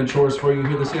mandolin chores for you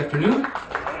here this afternoon.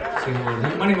 Say hello to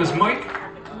him. My name is Mike.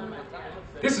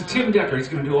 This is Tim Decker. He's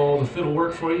going to do all the fiddle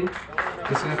work for you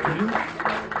this afternoon.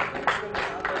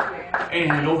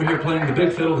 And over here playing the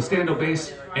big fiddle, the stand-up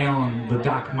bass, Alan the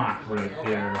Doc Mock right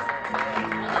there.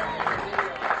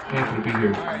 Happy to be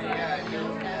here.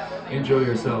 Enjoy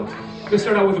yourselves. We're going to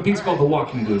start out with a piece called The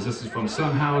Walking Blues. This is from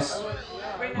Sun House,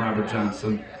 Robert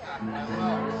Johnson.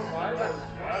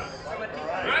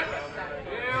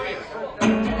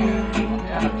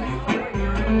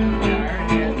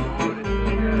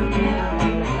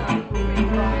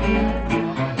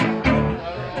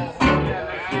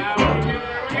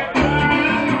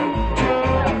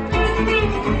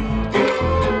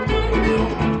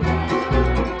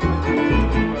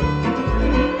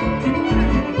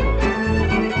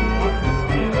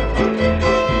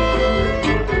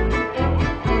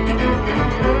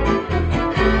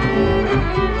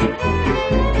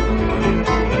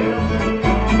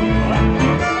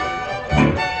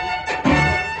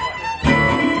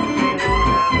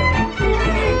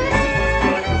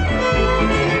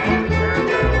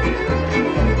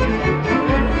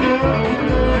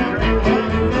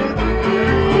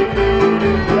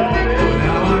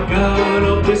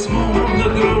 This morning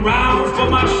looking around for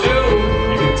my shoe.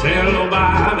 You can tell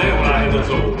by that light was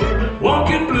old.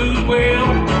 Walking blues, well,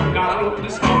 got up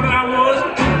this morning I was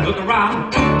looking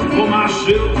around for my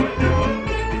shoe.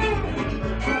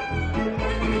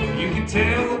 You can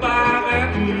tell by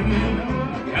that,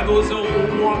 had those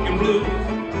old walking blues.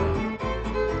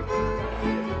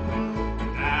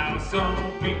 Now some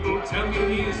people tell me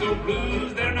these old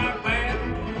blues, they're not bad.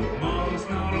 Must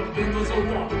not have been those old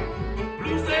walking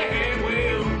blues they had.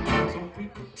 Well, some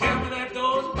people tell me that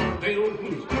those old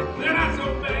blues, they're not so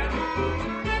bad.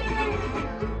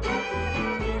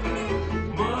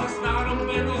 Must not have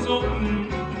been those old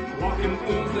walking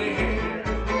blues they had.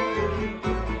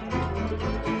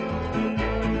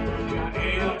 Got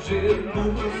edges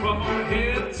moving from her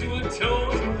head to her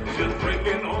toes, just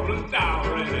breaking all the down.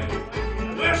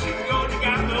 Where she goes, you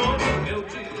got no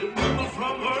edges moving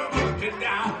from her head down.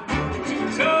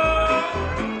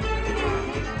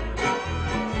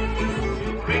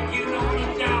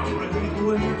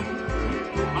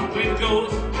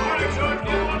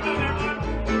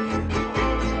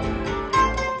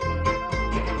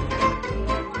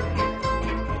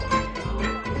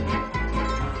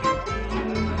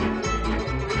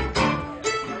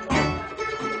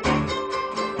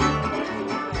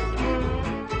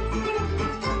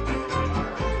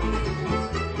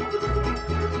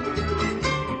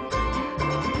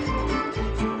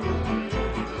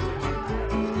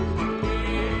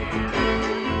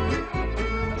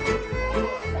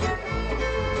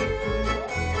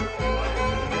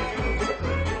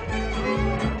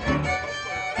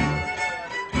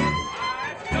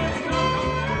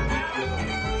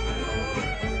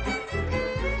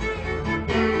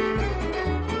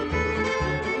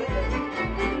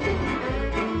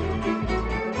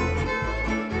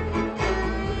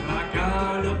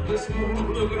 smoke,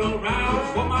 looking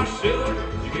around for my shoe.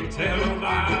 You can tell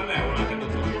by that when I can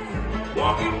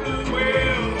walking blues.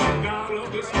 Well, I got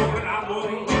up this morning, I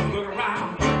woke, look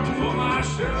around for my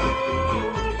shoe.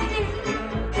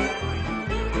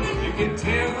 You can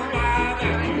tell by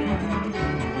that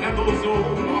those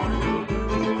old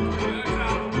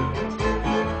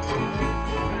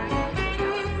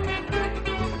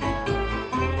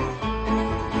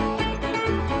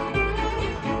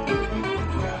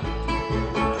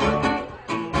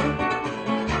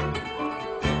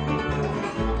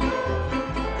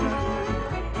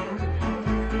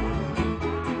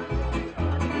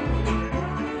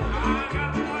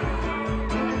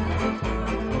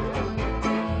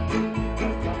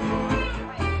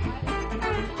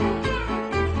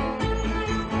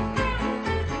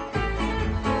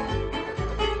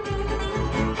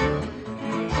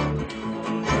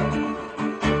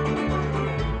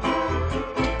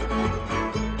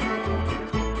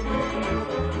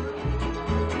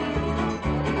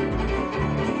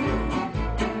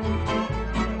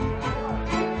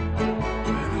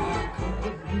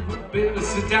baby,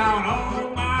 sit down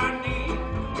on my knee.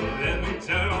 Let me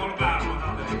tell you all about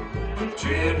how they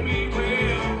treat me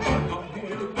well. Come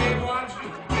here, baby, why don't you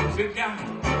sit down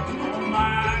on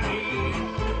my knee?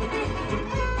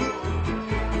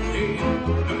 Hey,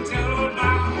 let me tell you all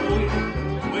about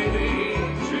the way they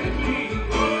treat me.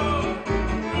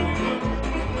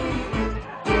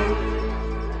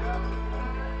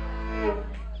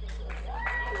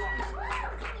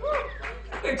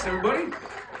 Thanks, everybody.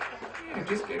 Yeah,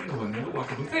 just get going. You're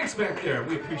welcome. Thanks back there.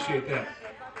 We appreciate that.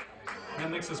 That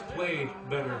makes us play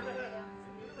better.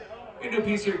 We do a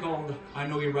piece here called I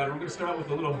Know You're Right. We're going to start out with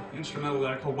a little instrumental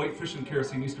that I call Whitefish and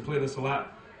Kerosene. Used to play this a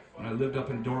lot when I lived up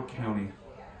in Door County.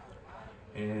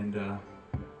 And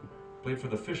played for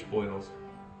the Fish Boils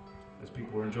as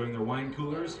people were enjoying their wine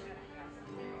coolers.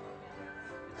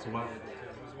 It was a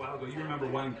while ago. You remember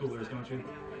wine coolers, don't you?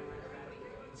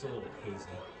 It's a little hazy,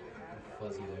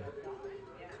 fuzzy there.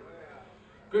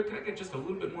 Good, can I get just a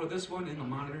little bit more of this one in the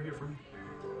monitor here for me?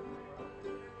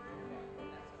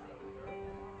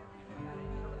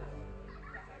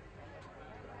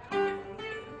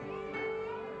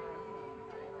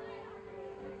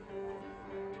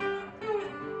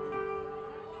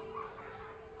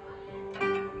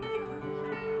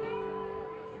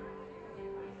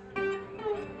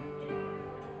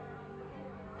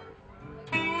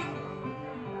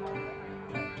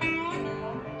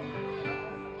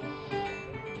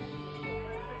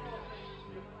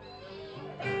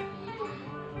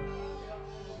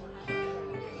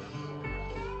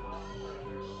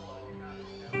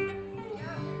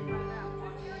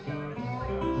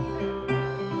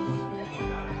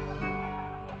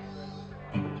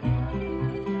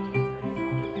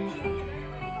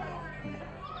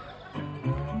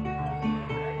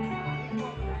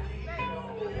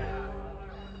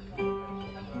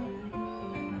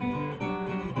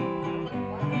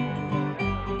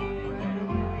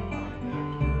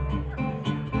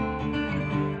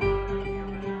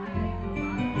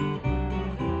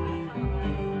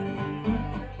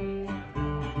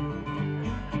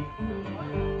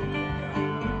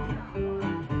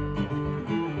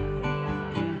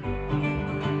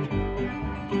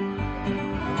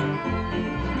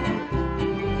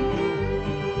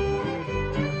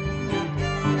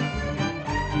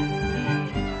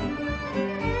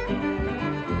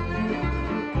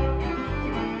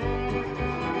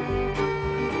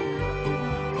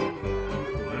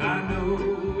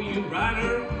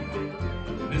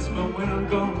 When I'm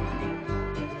gone,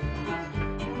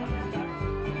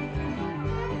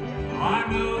 I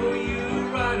know you,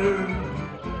 rider,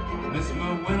 miss me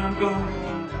when I'm gone.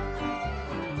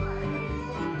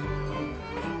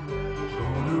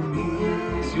 Gonna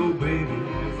miss your baby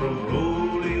from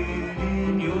rolling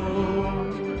in your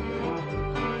arms.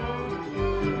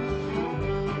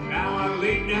 Now I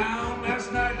lay down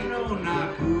last night, you know, and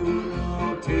I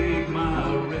couldn't take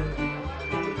my rest.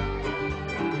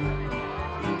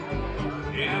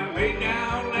 Lay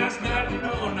down last night, you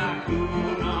know, and I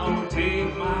could not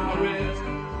take my rest.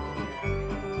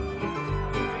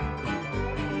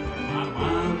 My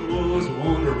mind was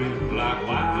wandering like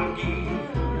wild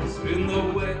geese in the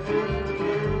west.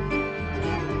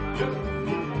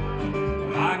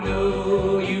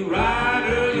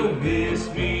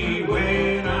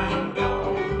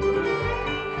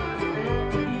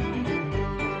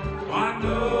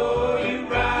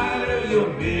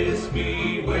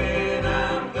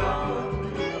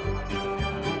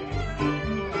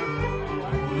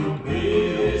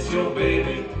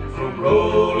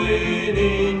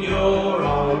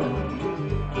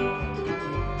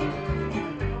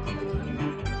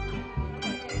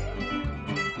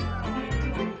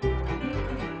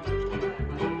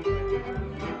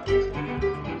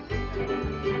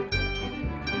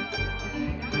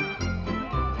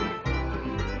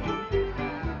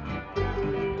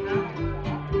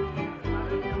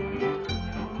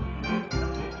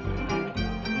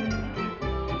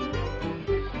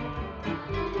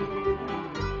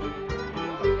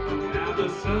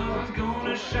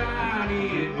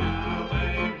 shiny at my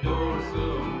back door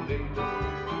someday.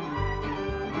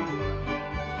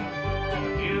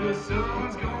 Yeah, the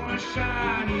sun's gonna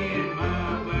shine in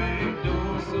my back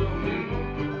door someday.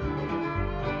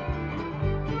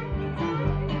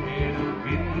 And the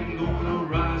wind gonna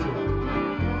rise up,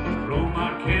 blow my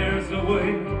cares away.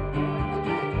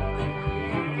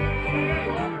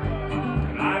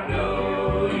 And I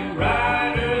know you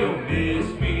rider, you'll miss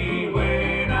me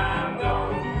when I'm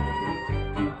gone.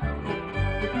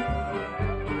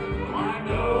 I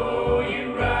know you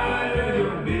rider,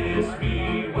 you'll miss me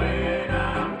when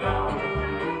I'm gone.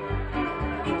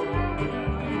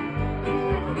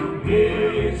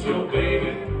 It's your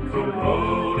baby from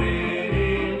rolling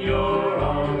in your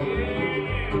arms.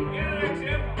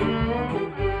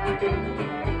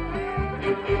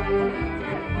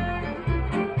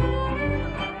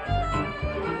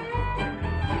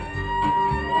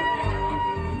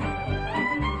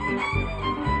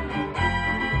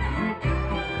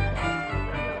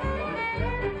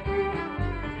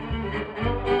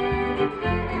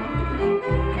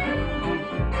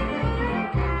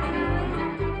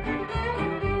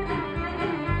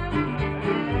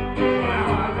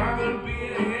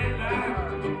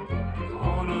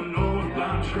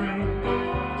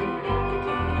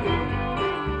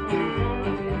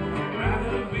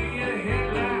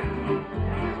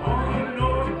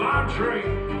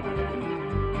 Train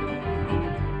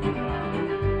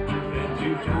and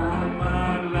you time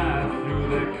my life through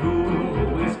that cool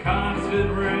Wisconsin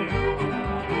rain.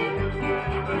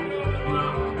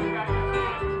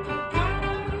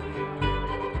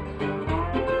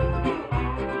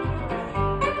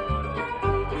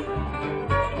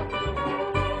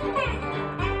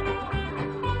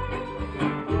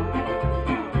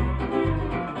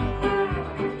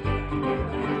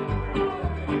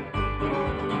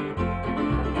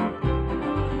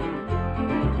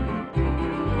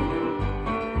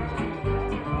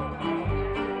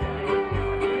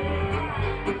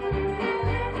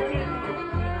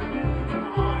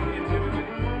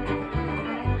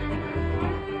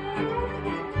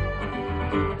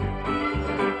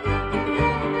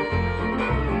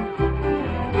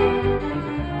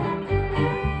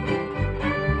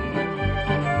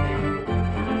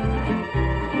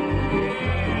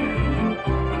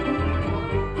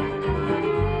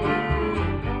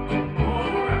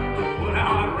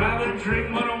 Drink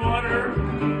my water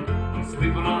and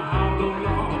sleep on a hollow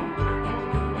log.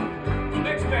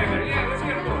 Next bagger, yeah, let's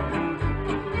get it going.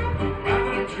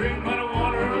 Rather than drink my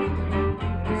water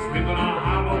and sleep on a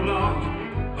hollow log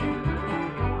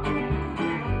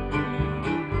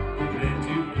than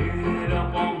to get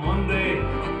up on Monday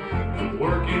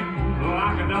working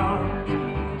like a dog.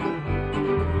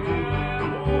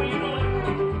 Oh, you know,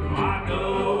 I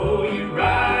know you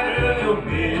rider, you'll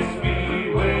miss me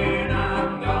when I'm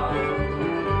gone.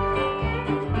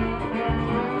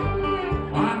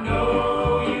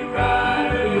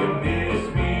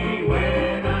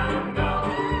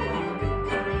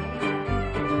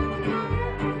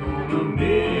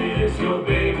 Miss your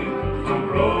baby from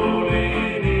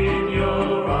rolling in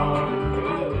your arms.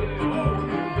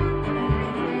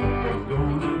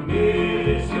 Gonna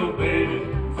miss your baby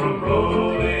from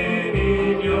rolling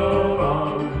in your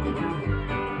arms.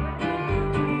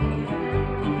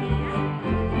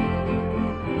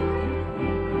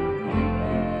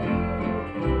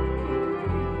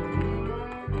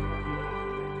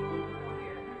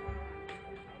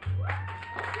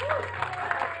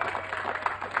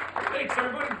 Thanks,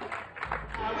 everybody.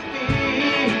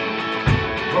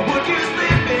 Or would you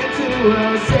slip into a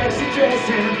sexy dress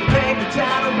and make the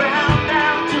time around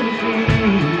down to the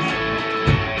knees?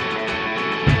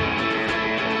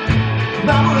 If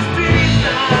I was street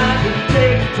blind, would you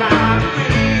take the time to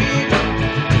read?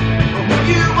 Or would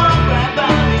you walk right by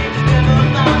me, just never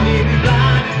mind me, be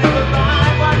blind, just never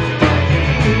find what you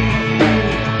need?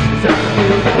 'Cause I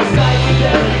feel your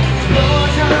psychedelic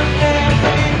explosion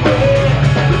everywhere.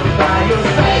 By your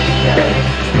psychedelic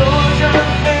explosion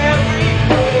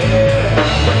everywhere.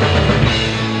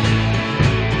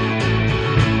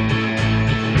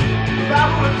 If I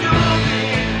were jewelry,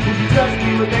 would you trust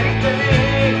me with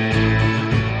anything?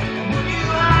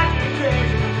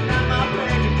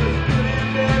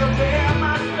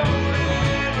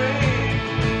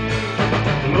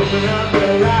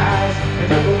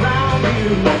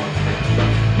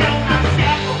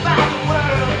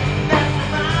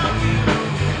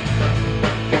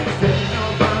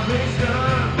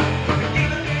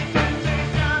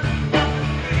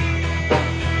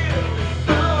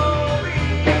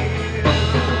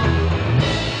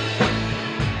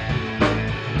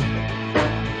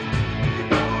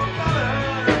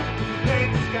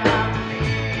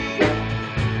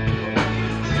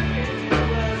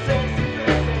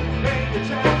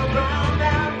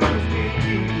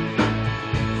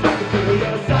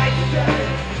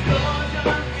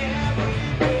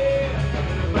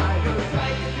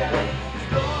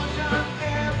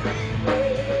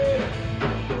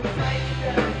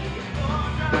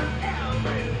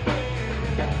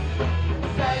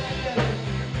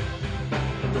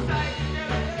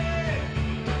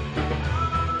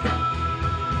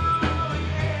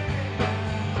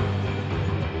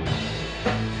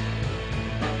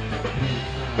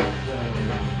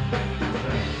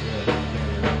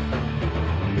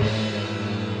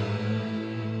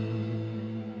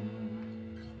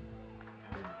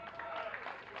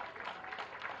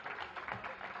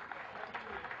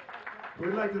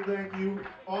 We'd like to thank you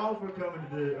all for coming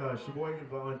to the Sheboygan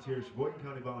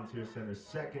County Volunteer Center's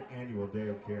second annual Day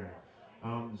of Caring.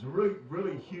 It's a really,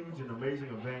 really huge and amazing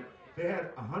event. They had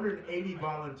 180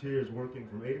 volunteers working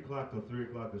from 8 o'clock till 3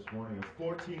 o'clock this morning at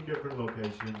 14 different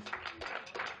locations,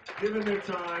 giving their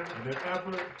time and their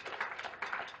effort.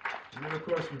 And then, of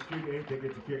course, from 3 to 8, they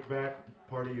get to kick back,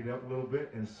 party it up a little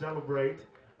bit, and celebrate.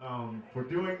 For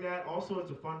doing that, also it's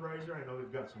a fundraiser. I know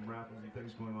they've got some raffles and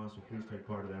things going on, so please take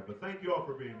part of that. But thank you all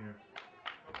for being here.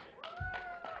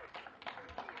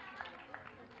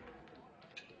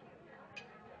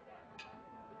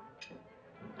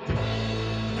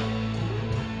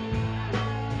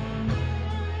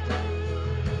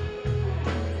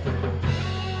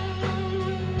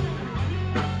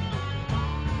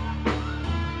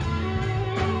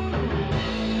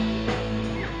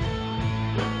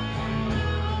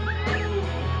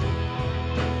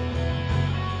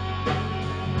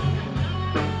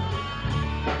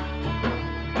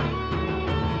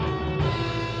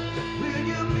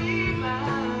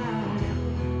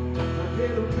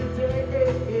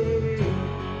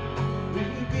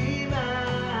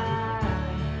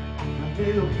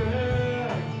 Little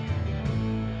girl,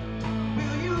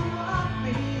 will you walk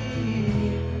me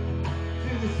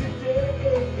through the city?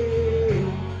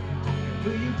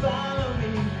 Will you follow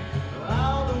me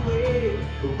all the way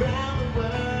around the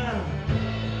world?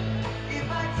 If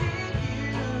I take you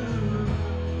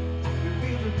to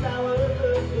fields of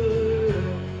flowers,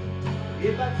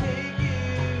 if I take you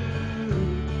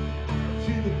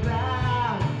to the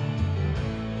clouds,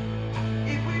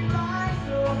 if we fly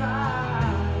so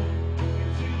high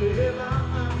to the heavens,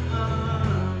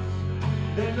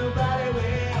 then nobody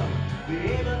will be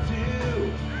able to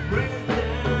bring us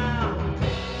down.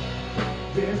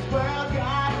 This world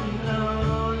got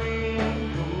lonely and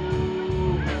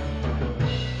cold,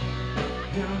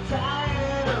 and I'm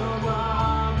tired of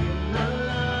walking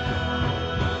alone.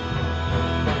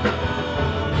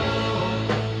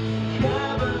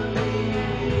 Cover me,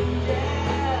 angel,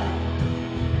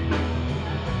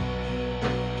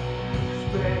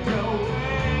 spread your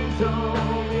wings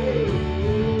on me.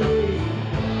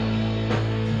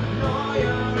 I know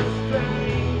you're a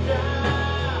stranger,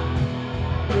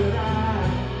 but I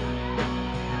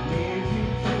need you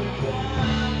to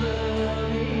cover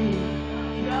me,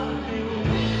 cover me.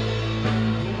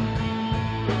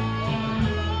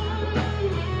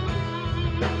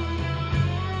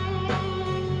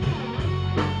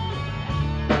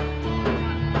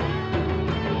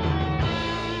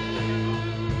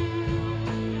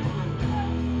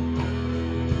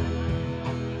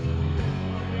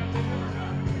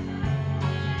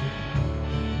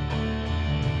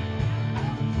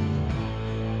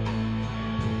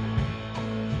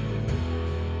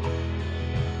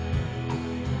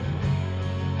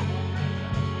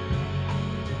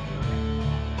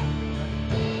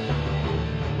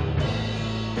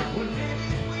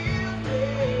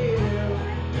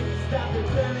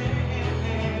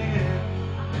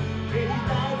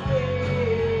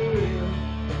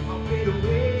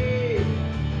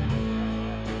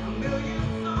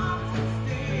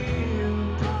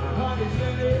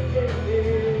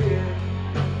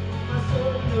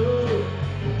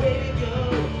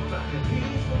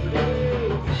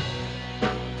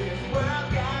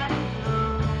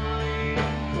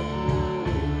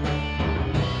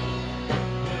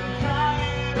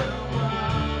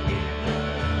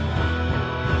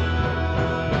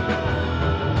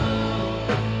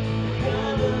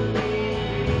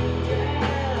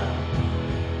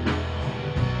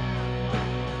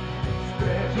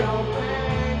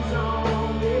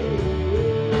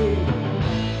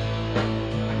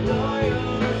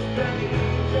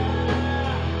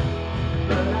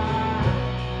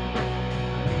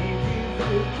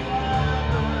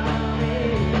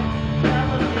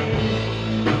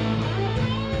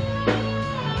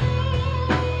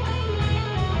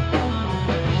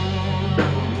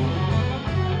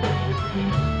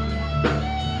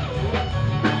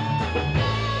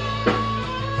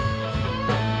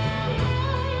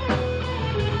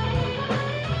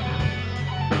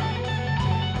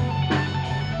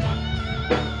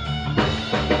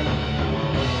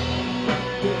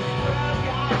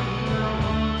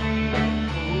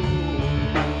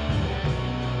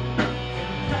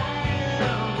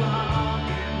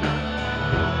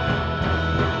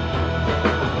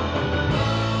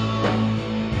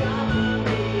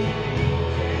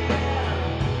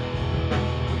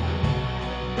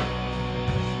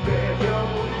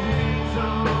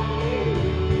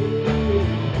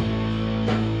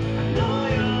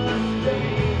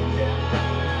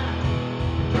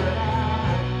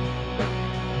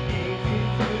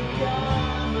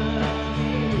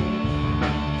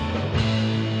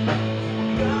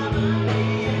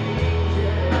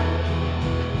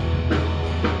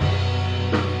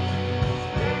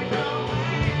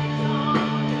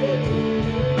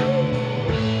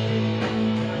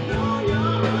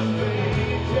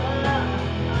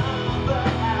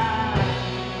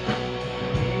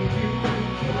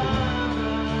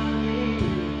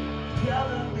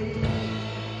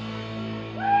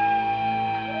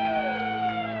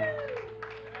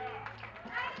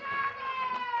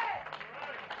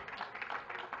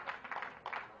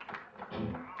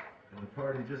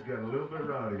 party just got a little bit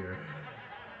rowdier.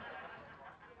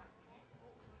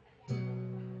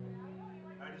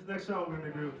 Alright, this next song we're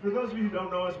going to do, for those of you who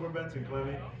don't know us, we're Benson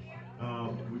Clemmy.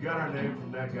 We got our name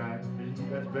from that guy.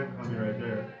 That's Ben Clemmy right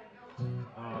there.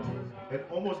 And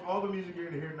almost all the music you're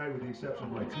going to hear tonight, with the exception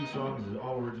of like 2 songs, is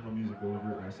all original music that we've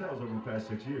written ourselves over the past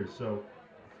 6 years. So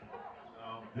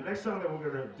the next song that we're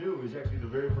going to do is actually the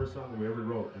very first song that we ever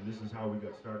wrote, and this is how we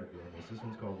got started doing this. This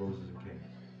one's called Roses and Kings.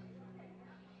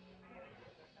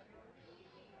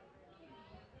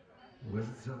 Was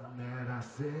it something that I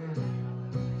said?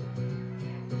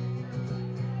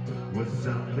 Was it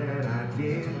something that I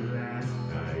did last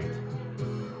night?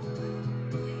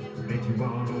 Made you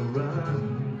wanna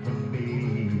run from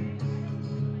me?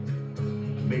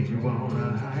 Made you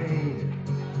wanna hide?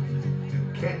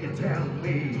 Can you tell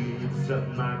me it's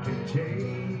something I can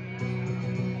change?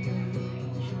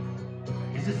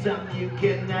 Is it something you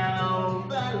can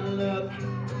overlook?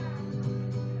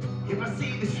 If I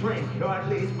see the shrink, or at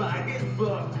least buy his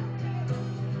book,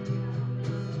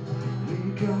 will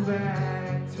you come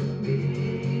back to me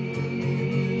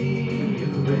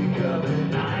in the wake of the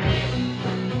night?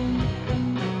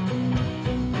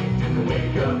 In the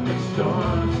wake of the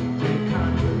storms we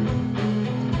conquered,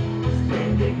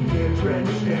 standing here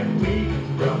drenched and weak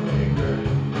from anger.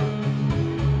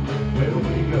 Where do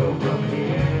we go from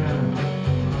here?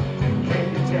 And can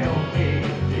you tell me,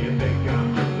 do you think I'm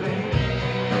to blame?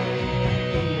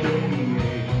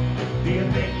 Do you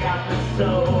think I'm the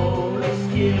sole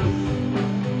excuse?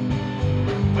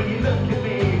 When you look at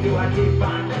me, do I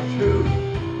define the truth?